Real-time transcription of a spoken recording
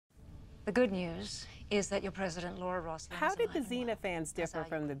The good news is that your president, Laura Ross. How did the Xena fans differ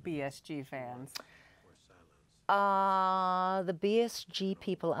from the BSG fans? The BSG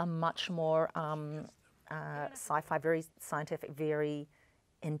people are much more sci-fi, very scientific, very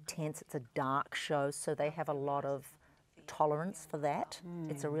intense. It's a dark show, so they have a lot of tolerance for that.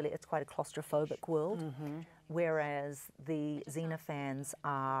 It's quite a claustrophobic world. Whereas the Xena fans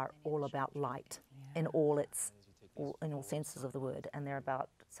are all about light in all senses of the word, and they're about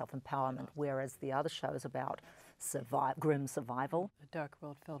self-empowerment. Whereas the other show is about grim survival. A dark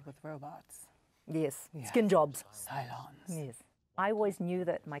world filled with robots. Yes, skin jobs. Cylons. Yes. I always knew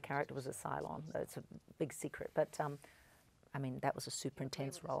that my character was a Cylon. It's a big secret, but I mean, that was a super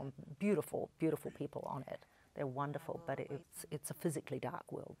intense role. And beautiful, beautiful people on it. They're wonderful, but it's a physically dark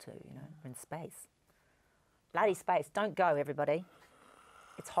world too, you know, in space. Bloody space, don't go everybody.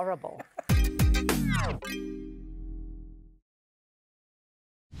 It's horrible.